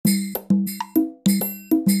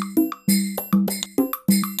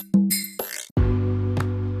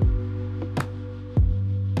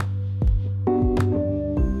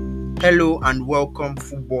Hello and welcome,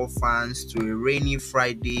 football fans, to a rainy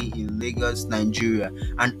Friday in Lagos, Nigeria,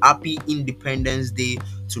 and happy Independence Day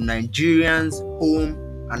to Nigerians home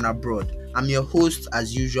and abroad. I'm your host,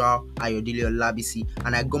 as usual, Ayodele Olabisi,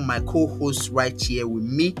 and I got my co-host right here with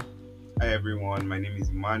me. Hi everyone, my name is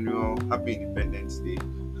Emmanuel. Happy Independence Day.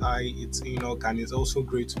 Hi, it's Enoch, and it's also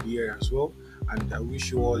great to be here as well. And I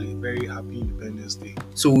wish you all a very happy Independence Day.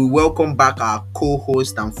 So we welcome back our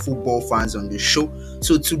co-host and football fans on the show.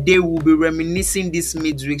 So today we'll be reminiscing this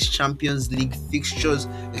midweek Champions League fixtures,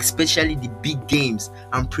 especially the big games,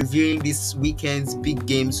 and previewing this weekend's big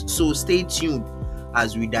games. So stay tuned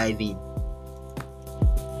as we dive in.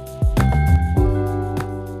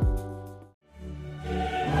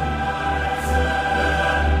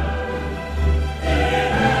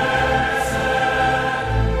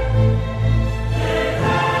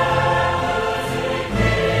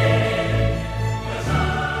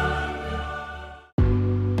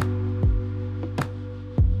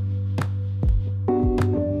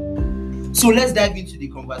 So let's dive into the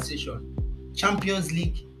conversation. Champions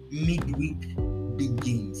League midweek big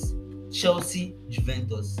games. Chelsea,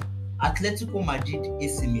 Juventus, Atletico Madrid,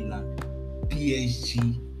 AC Milan,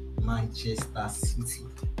 PSG, Manchester City.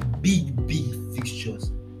 Big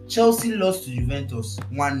fixtures. Chelsea lost to Juventus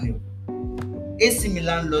 1-0. AC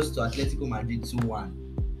Milan lost to Atletico Madrid 2-1.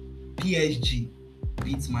 PSG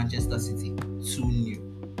beat Manchester City 2-0.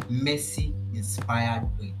 Messi inspired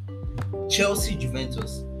win. Chelsea,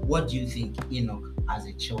 Juventus. What do you think, Enoch, as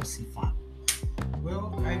a Chelsea fan?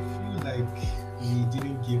 Well, I feel like we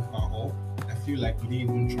didn't give our all. I feel like we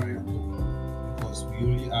didn't even try at all because we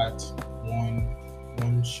only had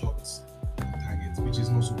one shot on target, which is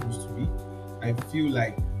not supposed to be. I feel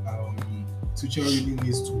like Tuchel really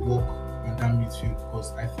needs to work on that midfield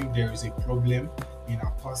because I think there is a problem in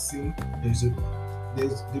our passing.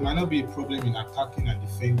 There might not be a problem in attacking and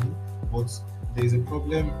defending, but there's a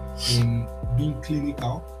problem in being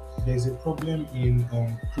clinical. There's a problem in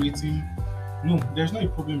creating. No, there's not a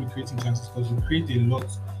problem in creating chances because we create a lot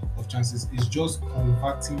of chances. It's just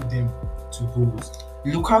converting them to goals.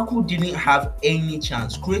 Lukaku didn't have any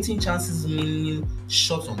chance. Creating chances meaning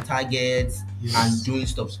shots on targets and doing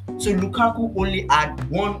stops. So Lukaku only had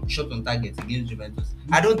one shot on target against Juventus.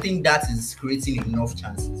 I don't think that is creating enough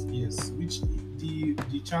chances. Yes, which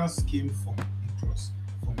the chance came from a cross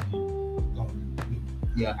from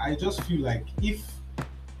the I just feel like if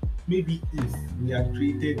we had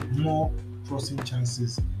created more crossing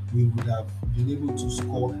chances, we would have been able to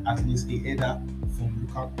score at least a header from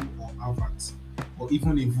Lukaku or Havertz, or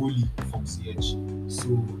even a volley from CH.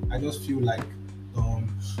 So I just feel like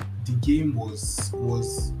the game was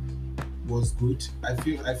good. I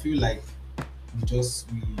feel like we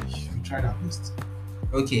tried our best.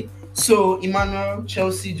 Okay, so Emmanuel,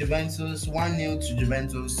 Chelsea, Juventus, 1-0 to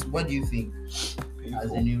Juventus. What do you think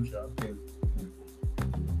as a neutral?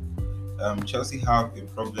 Chelsea have a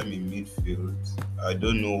problem in midfield. I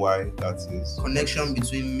don't know why that is. Connection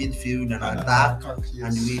between midfield and attack Yes.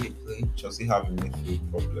 and the way they play. Chelsea have a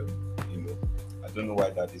midfield problem. I don't know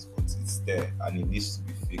why that is, but it's there and it needs to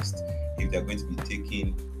be fixed if they're going to be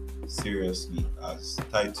taken seriously as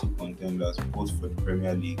title contenders both for the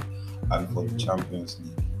Premier League and for the Champions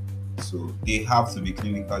League. So they have to be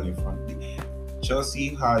clinical in front.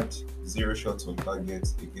 Chelsea had 0 shots on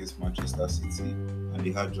target against Manchester City, and they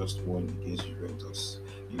had just 1 against Juventus.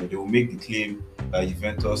 They will make the claim that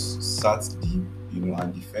Juventus sat deep,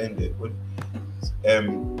 and defended. But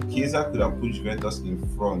Chiesa could have put Juventus in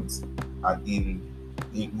front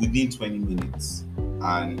within 20 minutes,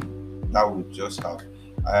 and that would just have.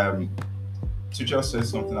 Tuchel said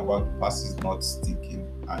something about passes not sticking,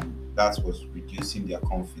 and that was reducing their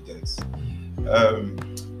confidence.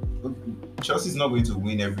 Chelsea is not going to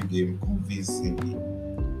win every game convincingly,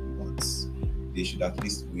 but they should at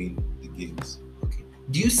least win the games. Okay.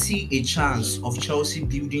 Do you see a chance of Chelsea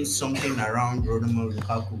building something around Romelu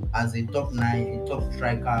Lukaku as a top 9, a top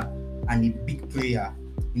striker, and a big player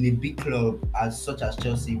in a big club such as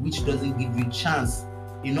Chelsea, which doesn't give you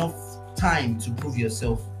enough time to prove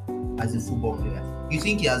yourself as a football player? You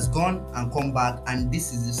think he has gone and come back, and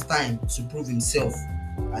this is his time to prove himself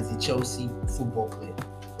as a Chelsea football player?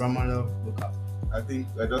 Romelu Lukaku. I think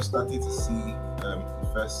we're just starting to see the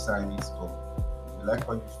first signs of, like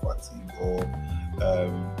on fatigue or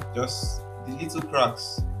just the little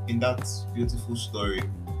cracks in that beautiful story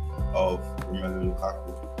of Romelu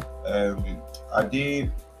Lukaku.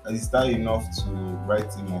 Is that enough to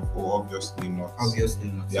write him off? Or obviously not. Obviously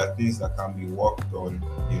not. There are things that can be worked on.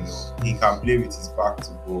 He can play with his back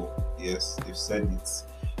to goal. Yes, they've said it,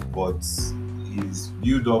 but his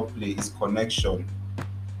build-up play, his connection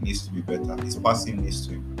needs to be better. His passing needs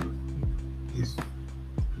to improve. if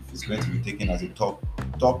it's going to be taken as a top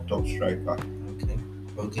striker.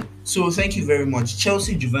 Okay. So thank you very much.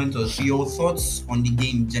 Chelsea Juventus, your thoughts on the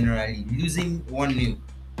game generally? Losing 1-0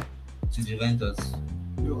 to Juventus.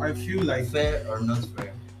 I feel like Fair or not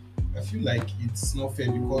fair? I feel like it's not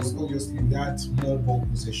fair because obviously we had more ball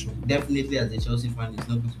possession. Definitely, as a Chelsea fan, it's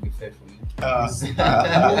not going to be fair for me.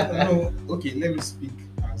 No, okay, let me speak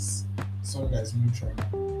as someone that is neutral now.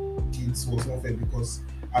 It was not fair because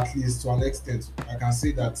at least to an extent I can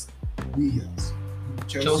say that we as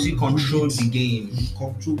Chelsea controlled the game. We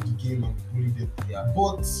controlled the game and bullied them. Yeah.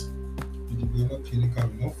 But we were not clinical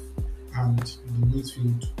enough and the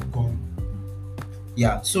midfield gone.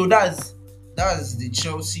 Yeah, so that's the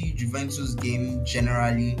Chelsea Juventus game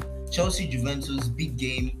generally. Chelsea Juventus big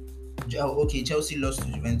game. Okay, Chelsea lost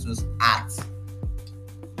to Juventus at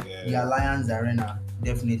the Allianz Arena,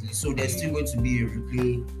 definitely. So there's still going to be a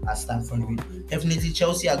replay at Stamford Bridge. Definitely,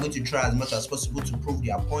 Chelsea are going to try as much as possible to prove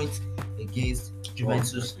their point against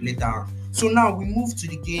Juventus later on. So now we move to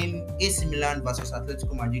the game AC Milan versus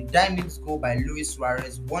Atletico Madrid. Diamond's goal by Luis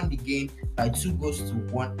Suarez won the game by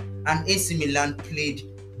 2-1, and AC Milan played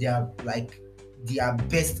their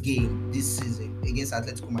best game this season against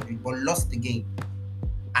Atletico Madrid, but lost the game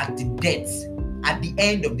at the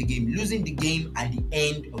end of the game, losing the game at the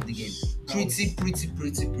end of the game. Pretty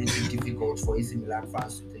difficult for AC Milan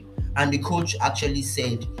fans to take. And the coach actually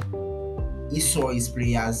said he saw his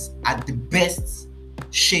players at the best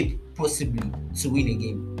shape possibly to win a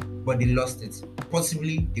game, but they lost it.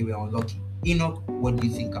 Possibly they were unlucky. Enoch, what do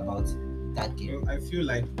you think about that game? Well, I feel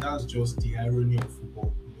like that's just the irony of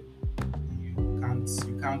football. You can't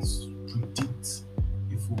predict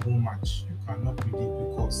a football match. You cannot predict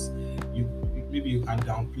because maybe you can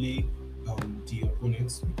downplay the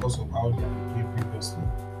opponents because of how they have played previously.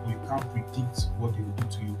 You can't predict what they will do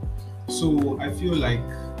to you. So I feel like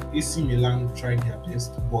AC Milan tried their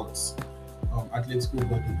best, but Atletico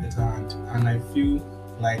got the better hand, and I feel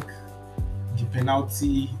like the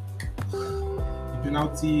penalty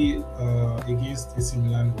against AC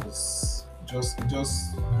Milan was just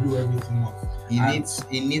blew everything off.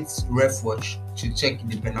 He needs ref watch to check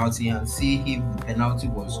the penalty and see if the penalty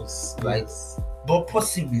was right. But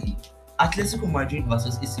possibly Atletico Madrid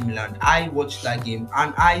versus AC Milan, I watched that game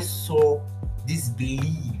and I saw this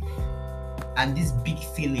belief and this big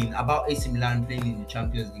feeling about AC Milan playing in the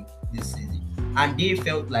Champions League this season. And they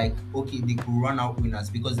felt like, okay, they could run out winners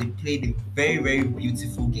because they played a very, very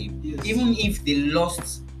beautiful game. Yes. Even if they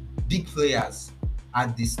lost big players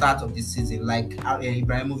at the start of the season, like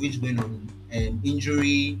Ibrahimovic going on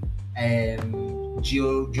injury,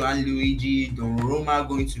 Gianluigi Donnarumma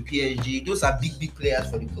going to PSG. Those are big players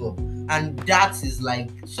for the club, and that is like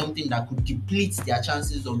something that could deplete their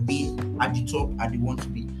chances of being at the top as they want to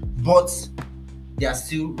be. But they are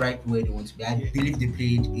still right where they want to be. I believe they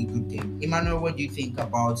played a good game. Emmanuel, what do you think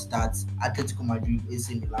about that Atletico Madrid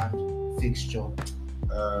AC Milan fixture?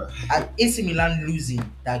 AC Milan losing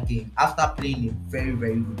that game after playing a very,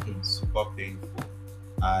 very good game. Super painful,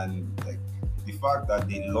 and like the fact that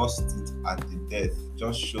they lost it at the death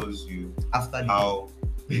just shows you how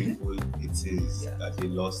painful it is that they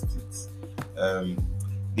lost it.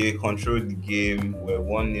 They controlled the game, were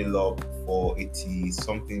 1-0 up for 80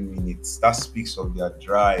 something minutes. That speaks of their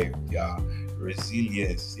drive, their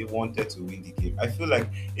resilience. They wanted to win the game. I feel like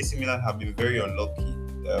AC Milan have been very unlucky.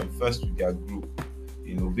 First with their group,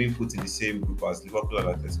 being put in the same group as Liverpool and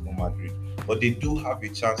Atletico Madrid, but they do have a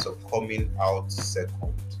chance of coming out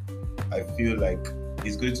second. I feel like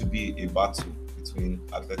it's going to be a battle between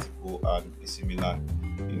Atletico and AC Milan.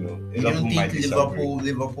 You don't think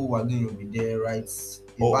Liverpool were going to be there, right?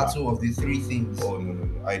 Battle of the three things. Oh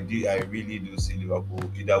no! I really do see Liverpool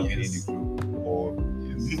either winning the group or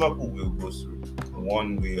Liverpool will go through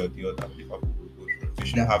one way or the other. Liverpool will go through. They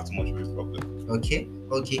shouldn't have too much of a problem.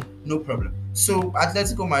 Okay, no problem. So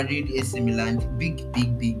Atletico Madrid, AC Milan, big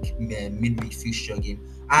midweek fixture game,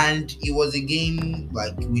 and it was a game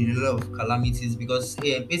like with a lot of calamities because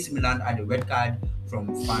AC Milan had a red card from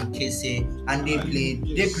Van Kesse, and they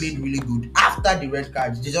played really good. After the red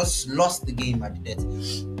card, they just lost the game at the death.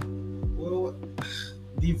 Well,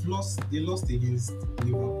 they lost against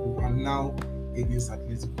Liverpool and now against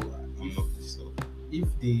Atletico. If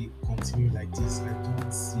they continue like this, I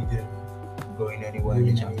don't see them going anywhere in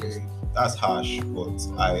the Champions League. That's harsh, but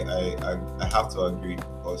I have to agree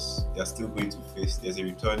because they're still going to face. There's a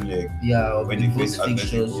return leg. Yeah, when they face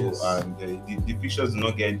Atletico, and the fixtures do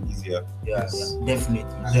not get easier. Yeah, definitely.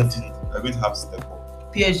 They're going to have to step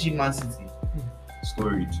up. PSG, Man City.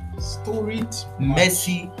 Storied.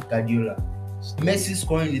 Messi, Guardiola. Messi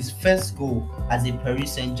scoring his first goal as a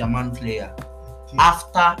Paris Saint-Germain player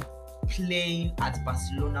after playing at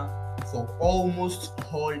Barcelona for almost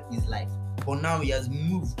all his life. But now he has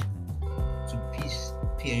moved to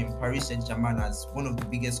Paris Saint-Germain as one of the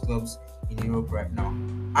biggest clubs in Europe right now.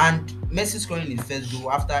 And Messi scoring his first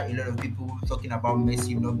goal after a lot of people talking about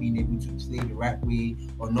Messi not being able to play the right way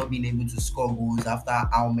or not being able to score goals after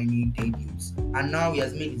how many debuts. And now he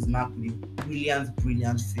has made his mark with a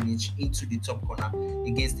brilliant finish into the top corner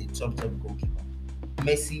against the top goalkeeper.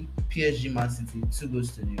 Messi, PSG, Man City,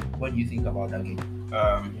 2-0. What do you think about that game?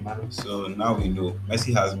 So now we know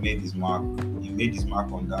Messi has made his mark. He made his mark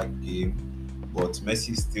on that game, but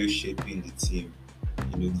Messi is still shaping the team.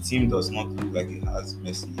 The team does not look like it has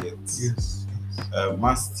Messi yet. Yes.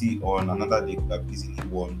 Man City on another day could have easily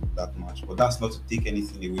won that match, but that's not to take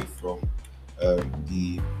anything away from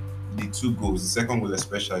the 2 goals, the second goal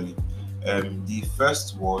especially. The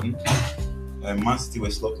first one, Man City were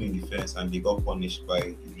sloppy in defense and they got punished by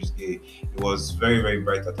Idris Gueye. It was very, very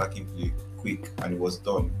bright attacking play, quick, and it was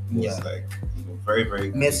done. It was very,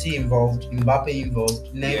 very quick. Messi involved, Mbappe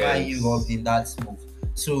involved, Neymar Yes. involved in that move.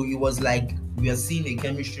 So it was like we are seeing a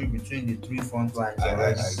chemistry between the 3 front lines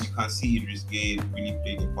already. You can see Idris Gueye really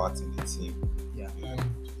played a part in the team.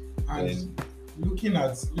 And looking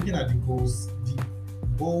at the goals, the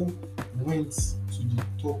ball went to the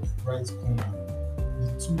top right corner.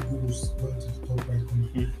 The 2 goals went to the top right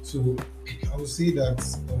corner. So I would say that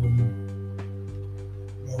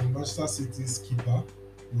Manchester City's keeper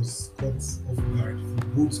was caught off guard for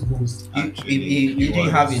both goals. He didn't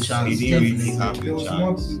have a chance. He didn't really definitely. have There a was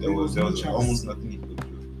chance. not- There was no chance. almost nothing he could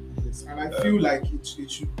do. Yes, and I feel like it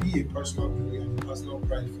should be a personal glory and a personal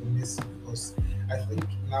pride for Messi, because I think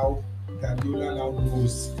now Guardiola now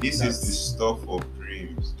knows This that is the stuff of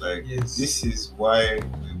dreams. Like Yes. this is why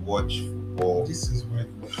we watch football. this is why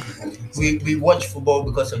we watch football. We watch football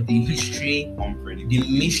because of the history, Unpredictable.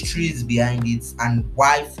 the mysteries behind it, and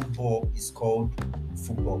why football is called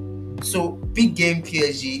football. So, big game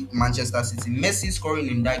PSG Manchester City. Messi scoring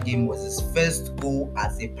in that game was his first goal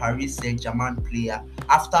as a Paris Saint-Germain player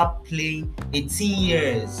after playing 18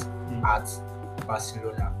 years at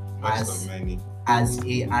Barcelona First of many. as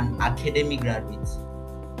an academy graduate.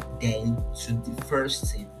 Then to the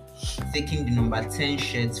first team, taking the number 10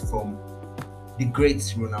 shirt from the great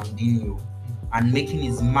Ronaldinho and making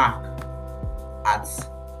his mark at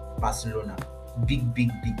Barcelona. Big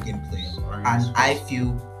game player. And I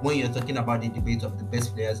feel when you're talking about the debate of the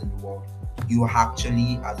best players in the world, you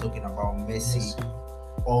actually are talking about Messi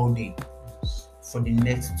all day for the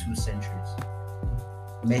next 2 centuries.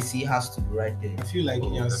 Messi has to be right there. I feel like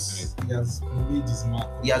he has made his mark.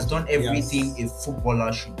 He has done everything He a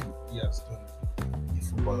footballer should do. has done. A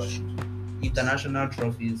footballer should do. International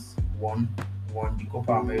trophies, won the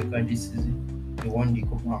Copa America this season. They won the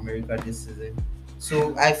Copa America this season.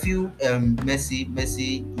 So I feel Messi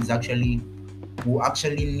will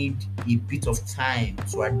actually need a bit of time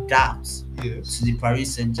to adapt Yes. to the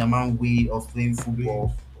Paris Saint-Germain way of playing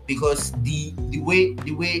football, because the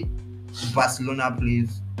way Barcelona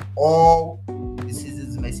plays, all the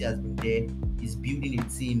seasons Messi has been there, is building a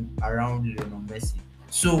team around Lionel Messi.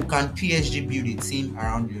 So can PSG build a team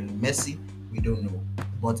around Lionel Messi? We don't know,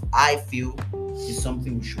 but I feel it's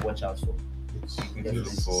something we should watch out for.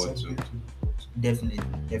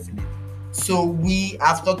 Definitely. So we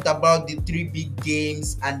have talked about the 3 big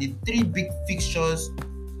games and the 3 big fixtures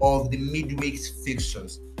of the midweek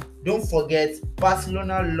fixtures. Don't forget,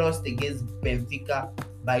 Barcelona lost against Benfica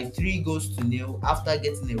by 3-0 after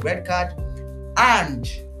getting a red card, and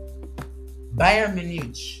Bayern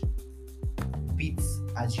Munich beat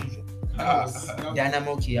as usual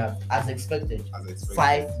Dynamo Kiev as expected,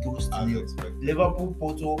 5-0. Liverpool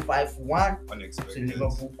Porto 5-1 to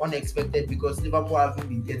Liverpool, unexpected because Liverpool haven't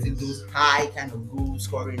been getting those high kind of goal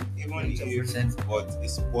scoring. But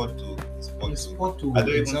it's Porto. Porto. I don't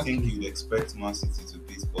even think you'd expect Man City to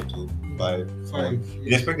beat Porto by 5.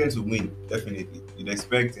 You'd expect them to win, definitely. You'd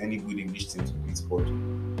expect any good English team to beat Porto.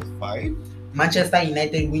 5? Manchester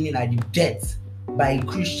United winning at the death by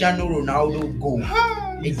Cristiano Ronaldo goal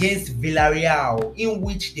against Villarreal, in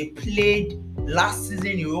which they played last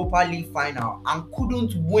season Europa League final and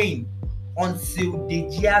couldn't win until De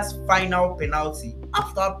Gea's final penalty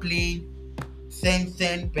after playing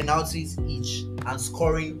 10 penalties each and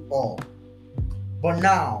scoring all. But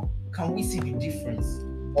now, can we see the difference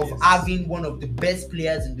of having one of the best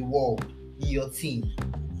players in the world in your team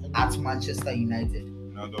at Manchester United?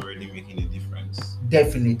 Not already making a difference.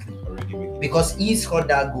 Definitely. Because Difference. he scored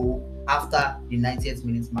that goal after the 90th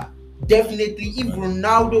minute mark. Definitely, if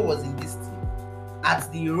Ronaldo was in this team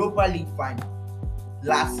at the Europa League final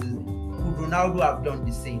last season, would Ronaldo have done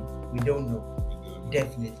the same? We don't know.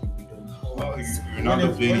 Definitely, we don't know. Well,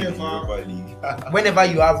 Ronaldo playing in the Europa League. Whenever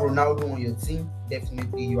you have Ronaldo on your team,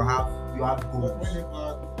 definitely you have But goals.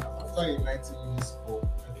 whenever after a 90 minutes score,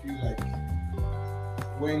 I feel like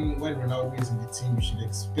when Ronaldo is in the team, you should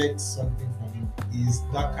expect something from him. He's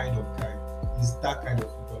that kind of guy. He's that kind of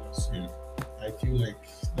footballer. So I feel like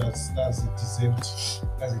that's a deserved.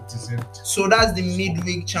 So that's the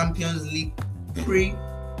midweek Champions League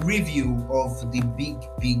pre-review of the big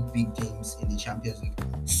games in the Champions League.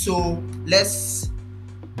 So let's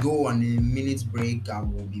go on a minute break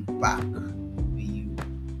and we'll be back with you.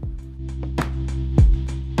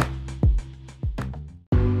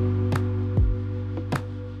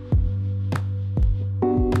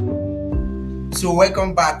 So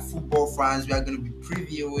welcome back, football fans. We are going to be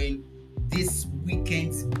previewing this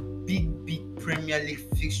weekend's big Premier League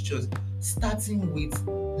fixtures, starting with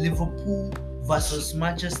Liverpool versus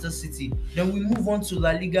Manchester City. Then we move on to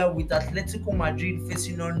La Liga with Atletico Madrid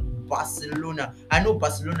facing on Barcelona. I know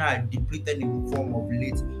Barcelona are depleted in form of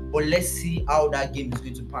late, but let's see how that game is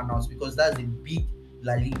going to pan out because that's a big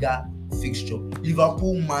La Liga fixture.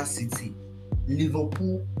 Liverpool, Man City.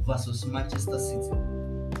 Liverpool versus Manchester City.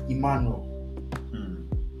 Emmanuel.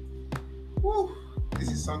 Woo. This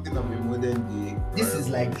is something of a modern day. This is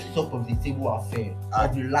like top of the table affair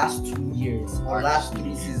of the last 2 years or last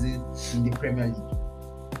 3 seasons in the Premier League.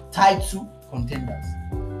 Title contenders.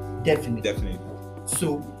 Definitely.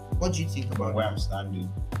 So, what do you think about where I'm standing?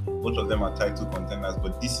 Both of them are title contenders,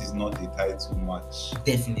 but this is not a title match.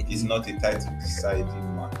 Definitely. It's not a title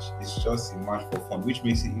deciding match. It's just a match for fun, which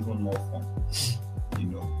makes it even more fun.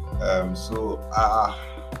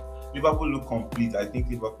 Liverpool look complete. I think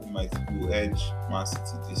Liverpool might go edge Man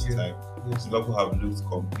City this time. Yes. Liverpool have looked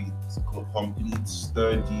complete,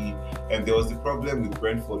 sturdy, and there was the problem with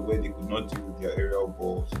Brentford where they could not deal with their aerial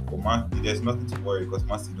balls. But there's nothing to worry because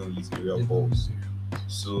Man City don't use aerial balls.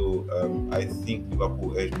 So I think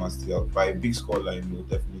Liverpool edge Man City out by a big scoreline. No,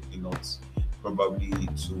 definitely not. Probably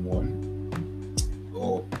 2-1.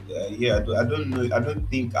 I don't know. I don't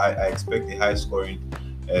think I expect a high scoring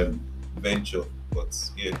venture,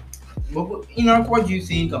 but yeah. But what do you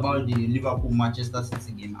think about the Liverpool Manchester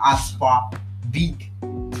City game as per big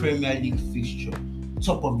Premier League fixture,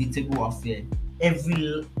 top of the table affair?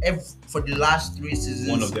 Every for the last 3 seasons,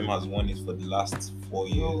 one of them has won it for the last 4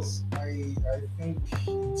 years. I think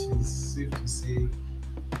it is safe to say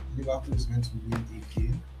Liverpool is meant to win a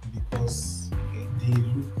game because they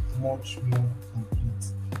look much more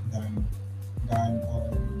complete than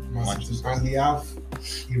Man City, and they have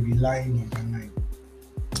a relying number 9.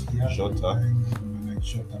 Jota.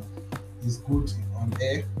 Jota. He's good on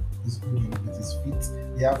air. He's good with his feet.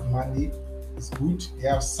 They have Mane. He's good. They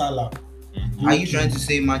have Salah. Mm-hmm. Are you trying to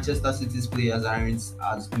say Manchester City's players aren't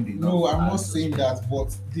as good enough? No, I'm not saying that,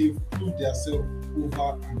 but they've proved themselves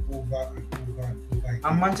over and over again.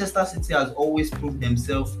 And Manchester City has always proved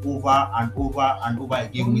themselves over and over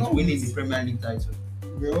again with winning the Premier League title.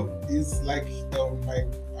 Well, it's like my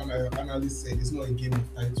analyst said, it's not a game of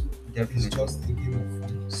title. Definitely. It's just a game of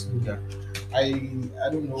fun. So yeah. I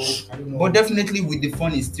don't know. But definitely with the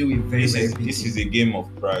fun is still a very big this is a game of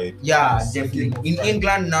pride. Yeah, definitely. In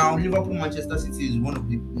England now, Liverpool Manchester City is one of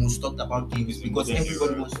the most talked about games because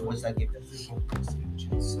everybody wants to watch that game.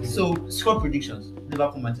 So score predictions: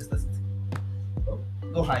 Liverpool Manchester City.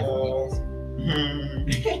 Go high.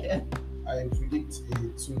 I predict a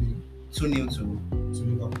 2-0. 2-0 to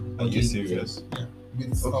Liverpool. Are you serious? Yeah.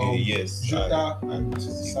 With, yes. Jota and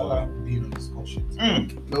Salah being on the score sheet.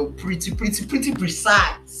 Well, pretty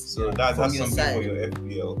precise. So that's something side. for your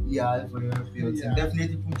FPL. Yeah, for your FPL. Yeah.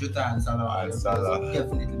 Definitely put Jota and Salah.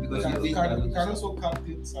 Definitely, because you can also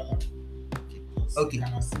captain Salah. Okay.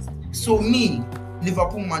 So me,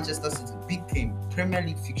 Liverpool Manchester City, big game, Premier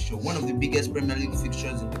League fixture, one of the biggest Premier League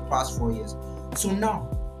fixtures in the past 4 years. So now,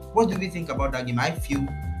 what do we think about that game? I feel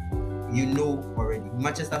already.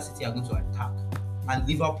 Manchester City are going to attack, and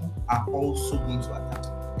Liverpool are also going to attack.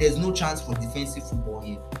 There's no chance for defensive football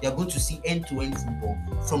here. They are going to see end-to-end football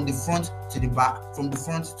from the front to the back, from the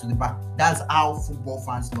front to the back. That's how football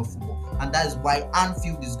fans love football, and that is why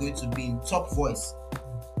Anfield is going to be in top voice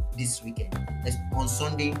this weekend. It's on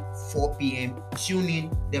Sunday, 4 p.m. Tune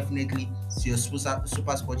in definitely to your Super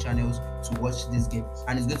Sport channels to watch this game,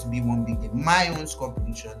 and it's going to be one big game. My own score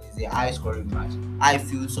prediction is a high scoring match. I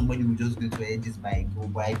feel somebody will just go to edge this by a goal,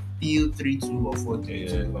 but I feel 3-2 or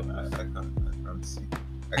 4-3.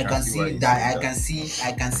 I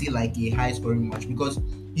can see like a high scoring match because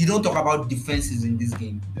you don't talk about defenses in this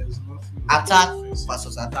game. There's nothing. Attack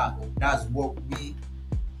versus attack. That's what we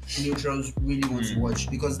neutrals really want to watch,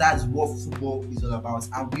 because that's what football is all about,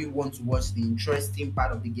 and we want to watch the interesting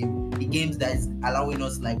part of the game, the games that is allowing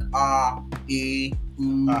us like R, A,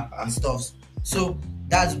 U, and stuff. So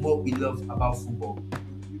that's what we love about football.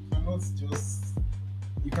 You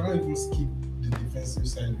cannot even skip the defensive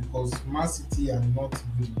side, because Man City are not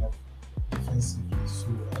good enough defensively. So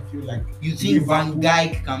I feel like you think Van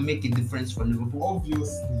Dijk can make a difference for Liverpool?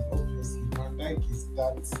 Obviously, Van Dijk is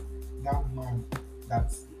that man,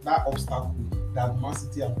 that obstacle that Man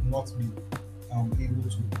City have not been able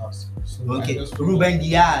to pass. So okay, Ruben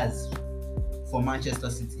Diaz for Manchester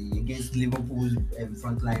City against Liverpool's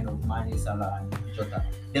front line of Mane, Salah, and Jota.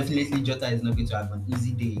 Definitely, Jota is not going to have an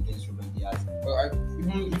easy day against Ruben Diaz. But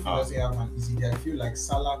even if he doesn't have an easy day, I feel like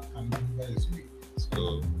Salah can deliver his way.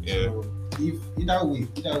 So yeah. So if either way,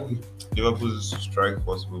 Liverpool's strike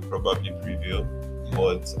force will probably prevail.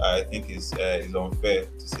 But I think it's unfair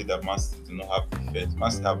to say that Man City do not have defense. Man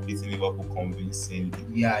City have beaten Liverpool convincingly.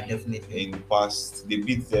 Yeah, definitely. In the past, they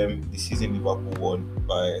beat them the season Liverpool won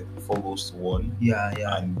by 4-1. Yeah.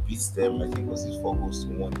 And beat them, I think, was it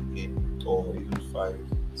 4-1 again, or even 5.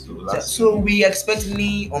 So we expect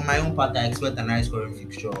on my own part, I expect a nice scoring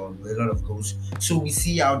fixture with a lot of goals. So we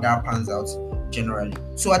see how that pans out generally.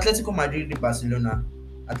 So Atletico Madrid, Barcelona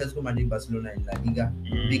in La Liga,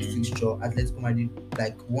 big fixture. Atletico Madrid,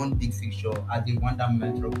 like one big fixture at the Wanda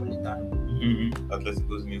Metropolitano.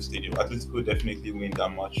 Atletico's new stadium. Atletico definitely win that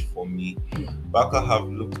match for me. Barca have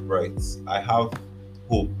looked bright. I have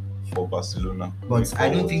hope for Barcelona. But I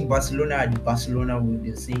don't think Barcelona are the Barcelona with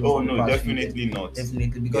the same. Oh no, definitely not.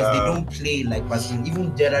 Definitely, because they don't play like Barcelona.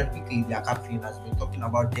 Even Gerard Piqué, their captain, has been talking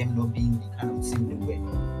about them not being the kind of team they were.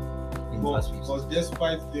 Because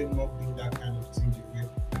despite them not being that kind of team they were,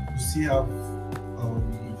 you see how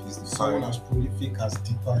someone as prolific as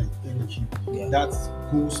Depay, that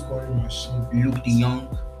goal scoring machine. Luke de Jong.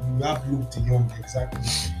 You have Luke de Jong, exactly.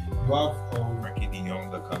 You have Frankie de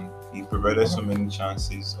Jong that he provided so many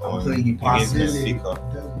chances against Benfica.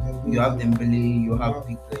 You have Dembele, you have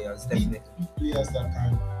big players, definitely. Big players that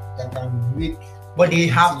can make. But they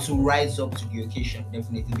have to rise up to the occasion,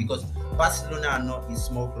 definitely, because Barcelona are not a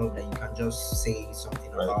small club that you can just say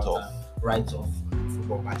something right off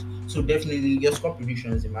football match. So definitely, your score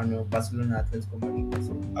predictions, Emmanuel, Barcelona, Atletico Madrid.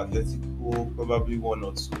 Atletico probably 1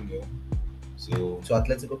 or 2-0. So to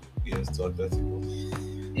Atletico? Yes, to Atletico.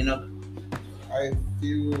 I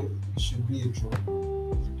feel it should be a draw.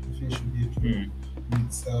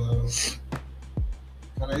 It's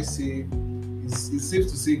can I say it's safe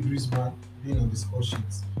to say Griezmann being on the score sheet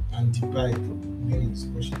and Depay being on the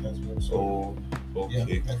score sheet as well. So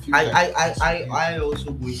okay. Yeah, I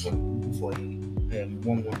also go for a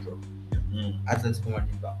 1-1 draw. Atletico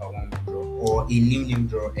Madrid Barca 1-1 draw or a 0-0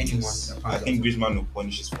 draw. Anyone. I think Griezmann will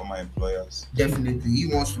punish his former employers. Definitely, he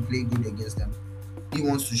wants to play good against them. He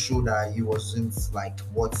wants to show that he wasn't like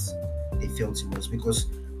what they felt he was, because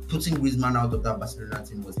putting Griezmann out of that Barcelona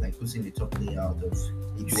team was like putting the top player out of a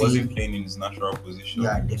team. He wasn't playing in his natural position.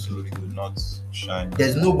 Yeah, definitely. So he would not shine.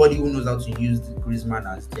 There's nobody who knows how to use Griezmann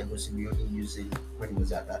as Diego Simeone used it when he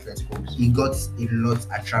was at Atletico. He got a lot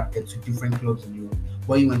attracted to different clubs in Europe,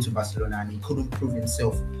 but he went to Barcelona and he couldn't prove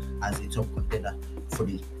himself as a top contender for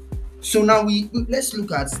the. So now let's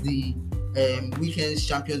look at the weekend's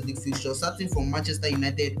Champions League fixture, starting from Manchester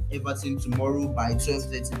United Everton tomorrow by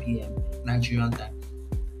 12:30 p.m. Nigerian time.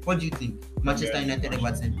 What do you think? Manchester United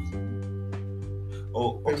Everton.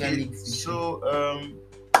 Oh, okay. So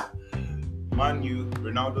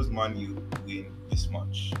Ronaldo's Man U win this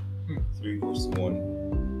match.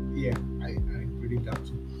 3-1. Yeah, I predict that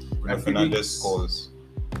too. Fernandes scores.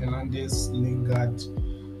 Fernandes, Lingard,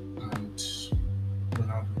 and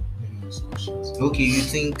Ronaldo. Okay, you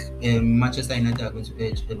think Manchester United are going to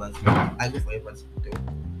edge Everton? I go for Everton.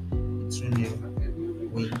 It's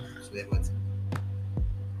 2-0 win to Everton.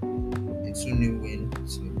 It's 2-0 win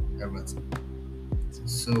to Everton.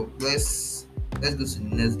 So let's go to the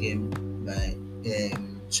next game by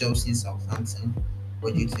Chelsea Southampton.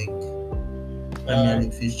 What do you think? Premier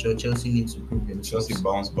League fixture. Chelsea needs to prove themselves. Chelsea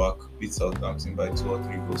bounce back, beat Southampton by 2 or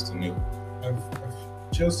 3-0.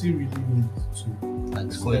 Chelsea really need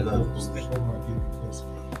to score a lot of goals. Because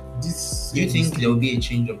this. Do you think there will be a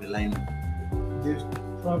change of the lineup? There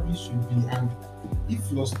probably should be, and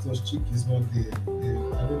if Loftus-Cheek is not there,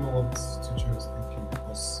 I don't know what Tuchel is thinking,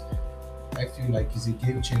 because I feel like he's a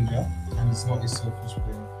game changer and he's not a selfish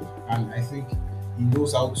player. And I think he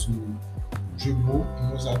knows how to dribble, he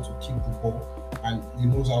knows how to keep the ball, and he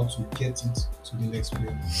knows how to get it to the next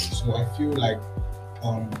player. So I feel like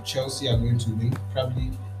Chelsea are going to win,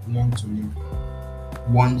 probably 1-0.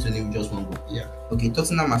 1-0, just one goal. Yeah. Okay,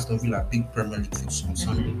 Tottenham Aston Villa, big Premier League fix on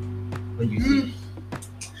Sunday. What do you think?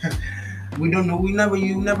 We don't know. You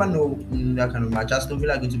never know in that kind of match. Aston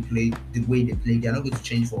Villa are going to play the way they play. They are not going to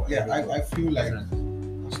change for. Yeah, everyone. I feel like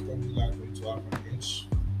Aston Villa are going to have an edge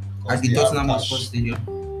At the they have Tottenham cash. Hotspur Stadium.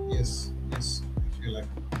 Yes.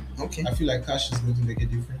 Okay. I feel like cash is going to make a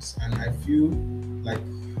difference, and I feel like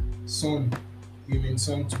Son is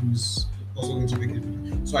also going to make a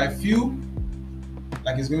difference. So I feel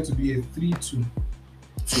like it's going to be a 3-2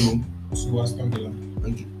 to Aston Villa.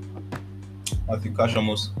 Okay. Matthew Cash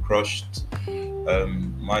almost crushed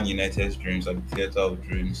Man United's dreams at the Theatre of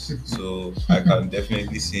Dreams. So I can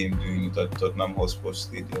definitely see him doing it at Tottenham Hotspur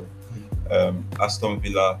Stadium. Aston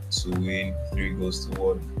Villa to win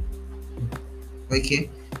 3-1. Okay.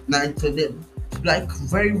 Now to them, like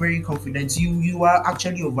very very confident. You are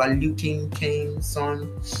actually overlooking Kane's son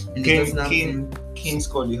in the Tottenham team. Kane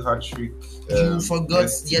scored a hat trick. You forgot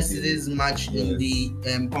yesterday's match in the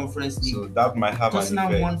Conference League. So that might have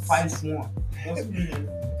Tottenham an won effect. 5-1.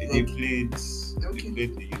 They played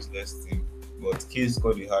the useless team, but Kane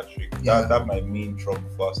scored a hat trick. Yeah. That might mean trouble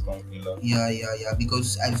for Aston Villa. Yeah.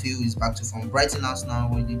 Because I feel he's back to form. Brighton Arsenal,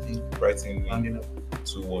 what do you think? Brighton Rounding win up.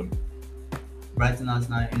 2-1. Brighton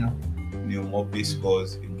Arsenal, Neil Mopey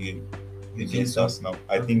scores again against Arsenal.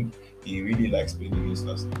 I think he really likes playing against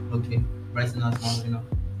Arsenal. Okay. Brighton Arsenal,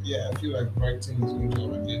 Yeah, I feel like Brighton is going to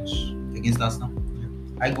have an edge against Arsenal. Yeah.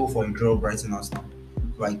 I go for a draw, Brighton Arsenal.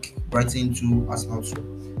 Like Brighton 2, Arsenal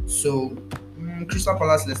 2. So Crystal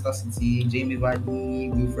Palace, Leicester City, Jamie Vardy,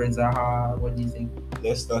 Wilfred Zaha. What do you think?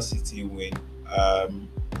 Leicester City win.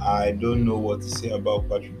 I don't know what to say about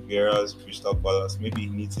Patrick Vieira's Crystal Palace. Maybe he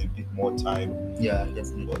needs a bit more time. Yeah,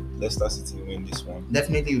 definitely. But Leicester City win this one.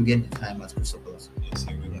 Definitely, you get the time at Crystal Palace. Yes,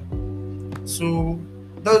 he will. Yeah. So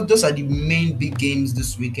those are the main big games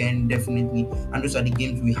this weekend, definitely, and those are the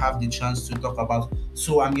games we have the chance to talk about.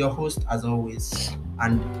 So I'm your host as always,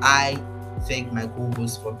 and I thank my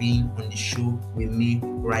co-host for being on the show with me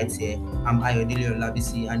right here. I'm Ayodele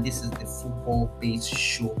Olabisi, and this is the football-based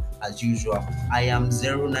show as usual. I am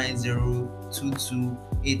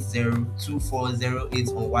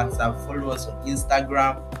 09022802408 on WhatsApp. Follow us on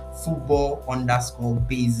Instagram,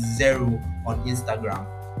 football_base0 on Instagram.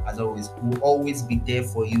 As always, we'll always be there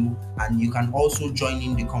for you, and you can also join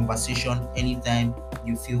in the conversation anytime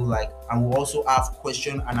you feel like. And we'll also have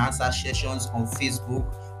question and answer sessions on Facebook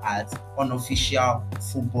at Unofficial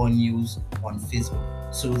Football News on Facebook.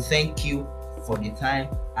 So thank you for the time,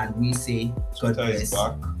 and we say God Twitter bless. is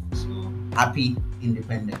back. So Happy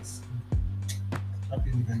Independence. Happy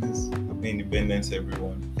Independence. happy independence,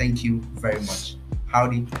 everyone. Thank you very much.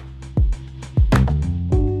 Howdy.